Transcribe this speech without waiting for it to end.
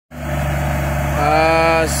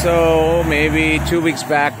So maybe 2 weeks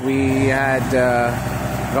back we had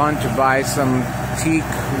gone to buy some teak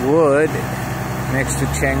wood next to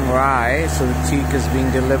Chiang Rai. So the teak is being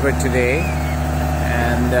delivered today,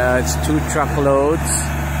 and it's 2 truckloads.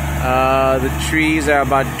 The trees are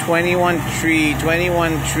about 21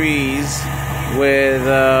 trees with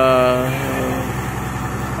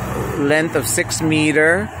length of 6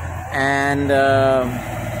 meter and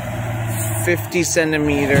 50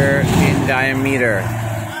 centimeter in diameter.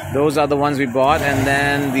 Those are the ones we bought, and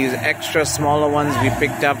then these extra smaller ones we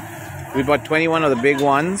picked up. We bought 21 of the big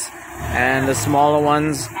ones, and the smaller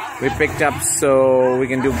ones we picked up so we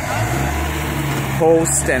can do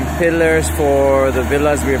posts and pillars for the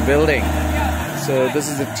villas we're building. So this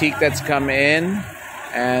is the teak that's come in,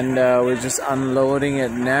 and we're just unloading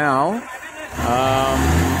it now.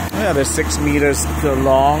 Yeah, they're 6 meters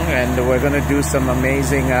long, and we're gonna do some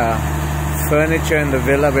amazing furniture in the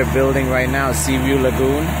villa we're building right now, Seaview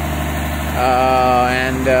Lagoon,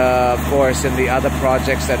 and of course in the other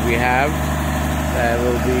projects that we have that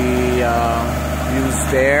will be used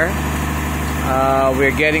there.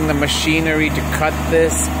 We're getting the machinery to cut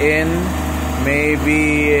this in maybe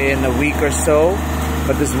in a week or so,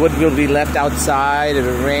 but this wood will be left outside. It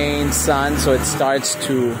will rain, sun, so it starts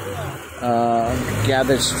to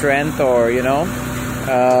gather strength, or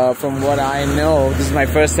from what I know, this is my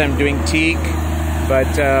first time doing teak,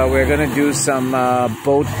 but we're gonna do some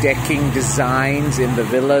boat decking designs in the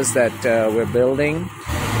villas that we're building,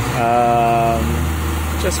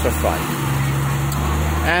 just for fun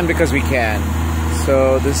and because we can. So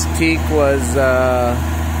this teak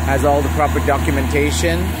has all the proper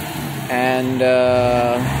documentation, and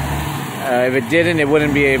if it didn't, it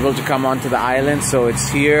wouldn't be able to come onto the island. So it's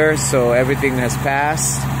here, so everything has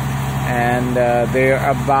passed, and they're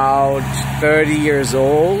about 30 years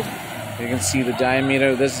old. You can see the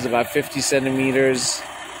diameter. This is about 50 centimeters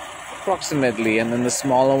approximately, and then the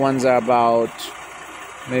smaller ones are about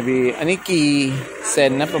maybe aniki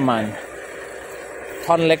sen na praman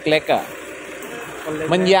ท่อนเล็กๆอ่ะ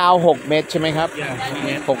มันยาว6 เมตรใช่ไหมครับ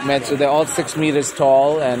6 เมตร so they're all 6 meters tall,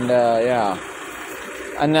 and yeah,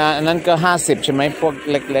 อันนั้นก็50ใช่ไหมพวก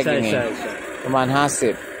เล็กๆอย่างงี้ประมาณ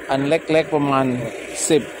50อันเล็กๆประมาณ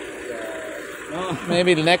10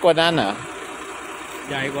 maybe เล็กกว่านั้นอ่ะ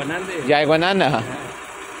ใหญ่กว่านั้นอ่ะ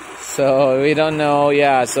so we don't know.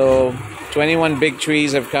 Yeah, so 21 big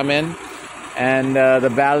trees have come in, and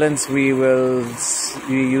the balance we will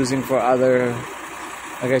be using for other,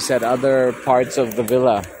 like I said, other parts of the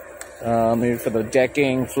villa, maybe for the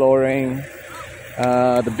decking, flooring.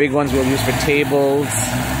 The big ones we'll use for tables,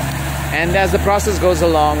 and as the process goes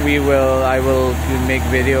along, I will make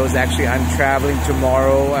videos. Actually, I'm traveling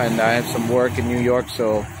tomorrow, and I have some work in New York, so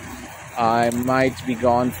I might be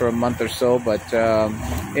gone for a month or so, but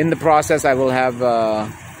in the process I will have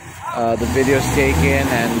the videos taken,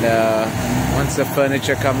 and once the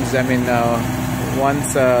furniture comes, once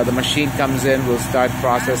the machine comes in, we'll start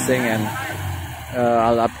processing, and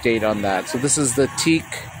I'll update on that. So this is the teak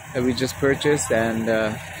that we just purchased, and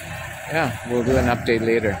yeah, we'll do an update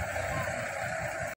later.